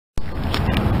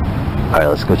Alright,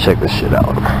 let's go check this shit out.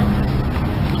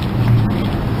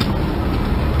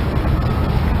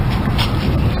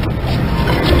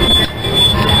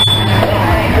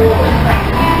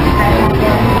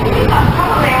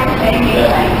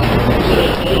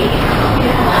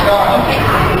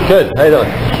 Good, how you doing?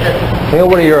 Can I get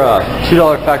one of your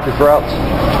 $2 factory routes?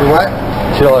 Your what?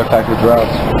 $2 factory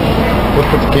routes. Look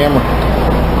at the camera.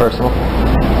 Personal.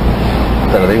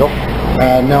 Is that illegal?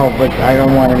 No, but I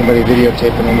don't want anybody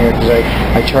videotaping in here because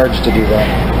I charge to do that.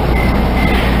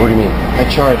 What do you mean? I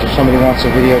charge. If somebody wants to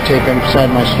videotape inside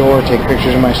my store, take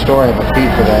pictures of my store, I have a fee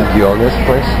for that. You own this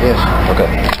place? Yes. Okay.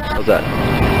 How's that?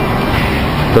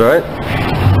 Is that alright?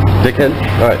 Dickhead?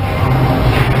 Alright.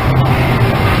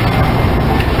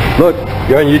 Look,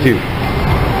 you're on YouTube.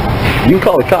 You can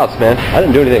call the cops, man. I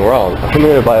didn't do anything wrong. I'm coming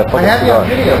here to buy a fucking I have you on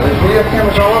video. There's video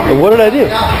cameras all over. And what did I do?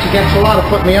 It's against the law to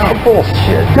put me on.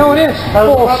 Bullshit. No, it is. I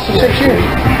was up for 6 years.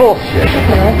 Bullshit.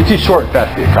 You're too short and fat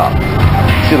to be a cop.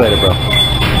 See you later, bro.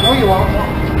 No, you won't.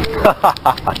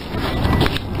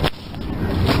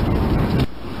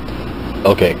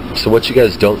 Okay, so what you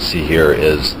guys don't see here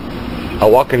is I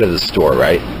walk into the store,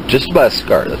 right? Just to buy a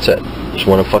cigar, that's it. Just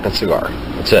want a fucking cigar.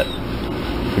 That's it.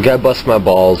 The guy busts my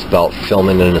balls about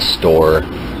filming in a store,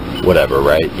 whatever,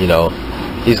 right? You know,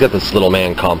 he's got this little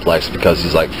man complex because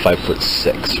he's like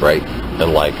 5'6", right?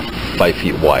 And like 5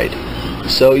 feet wide.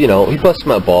 So, you know, he busts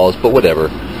my balls, but whatever.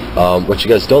 What you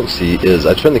guys don't see is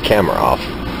I turned the camera off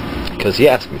because he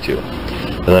asked me to.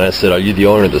 And then I said, "Are you the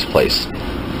owner of this place?"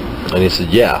 And he said,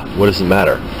 "Yeah, what does it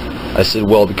matter?" I said,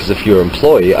 "Well, because if you're an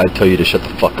employee, I'd tell you to shut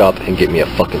the fuck up and get me a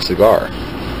fucking cigar."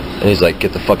 And he's like,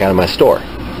 "Get the fuck out of my store."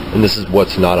 And this is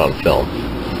what's not on film.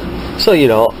 So, you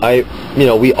know,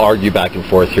 we argue back and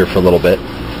forth here for a little bit.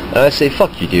 And I say,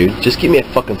 "Fuck you, dude. Just give me a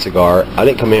fucking cigar. I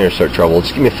didn't come in here to start trouble.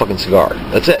 Just give me a fucking cigar.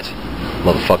 That's it,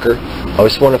 motherfucker. I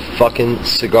just want a fucking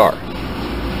cigar."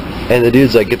 And the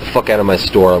dude's like, "Get the fuck out of my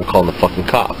store. I'm calling the fucking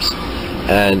cops."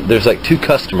 And there's like 2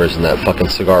 customers in that fucking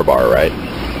cigar bar, right?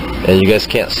 And you guys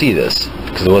can't see this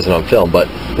because it wasn't on film, but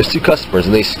there's 2 customers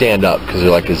and they stand up because they're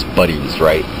like his buddies,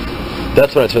 right?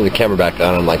 That's when I turn the camera back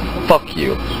on. I'm like, "Fuck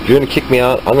you. If you're gonna kick me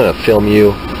out, I'm gonna film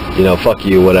you. You know, fuck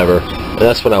you, whatever." And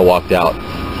that's when I walked out.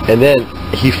 And then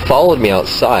he followed me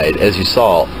outside, as you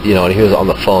saw, you know, and he was on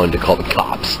the phone to call the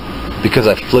cops because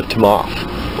I flipped him off.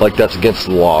 Like, that's against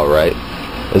the law, right?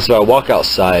 And so I walk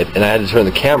outside, and I had to turn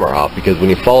the camera off because when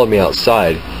he followed me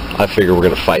outside, I figured we're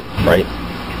gonna fight, right?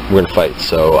 We're gonna fight.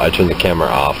 So I turned the camera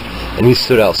off, and he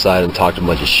stood outside and talked a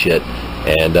bunch of shit.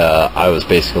 And I was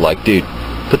basically like, "Dude,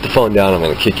 put the phone down. I'm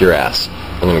gonna kick your ass.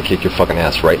 I'm gonna kick your fucking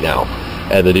ass right now."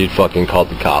 And the dude fucking called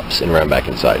the cops and ran back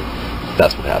inside.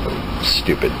 That's what happened.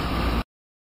 Stupid.